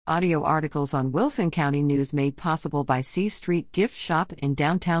Audio articles on Wilson County News made possible by C Street Gift Shop in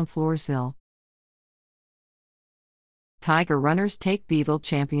downtown Floresville. Tiger runners take Beeville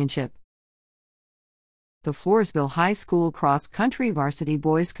Championship. The Floresville High School cross-country varsity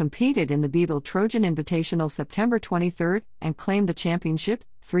boys competed in the Beeville Trojan Invitational September 23 and claimed the championship,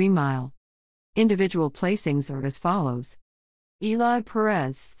 3-mile. Individual placings are as follows. Eli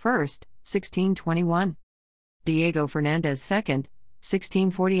Perez, 1st, 16:21. Diego Fernandez, 2nd,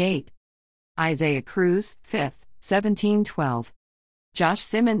 16:48. Isaiah Cruz, 5th, 17:12. Josh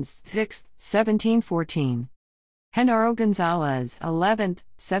Simmons, 6th, 17:14. Genaro Gonzalez, 11th,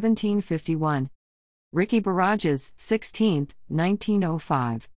 17:51. Ricky Barajas, 16th,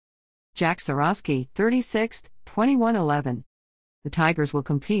 19:05. Jack Sarosky, 36th, 21:11. The Tigers will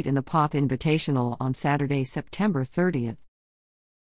compete in the Poth Invitational on Saturday, September 30th.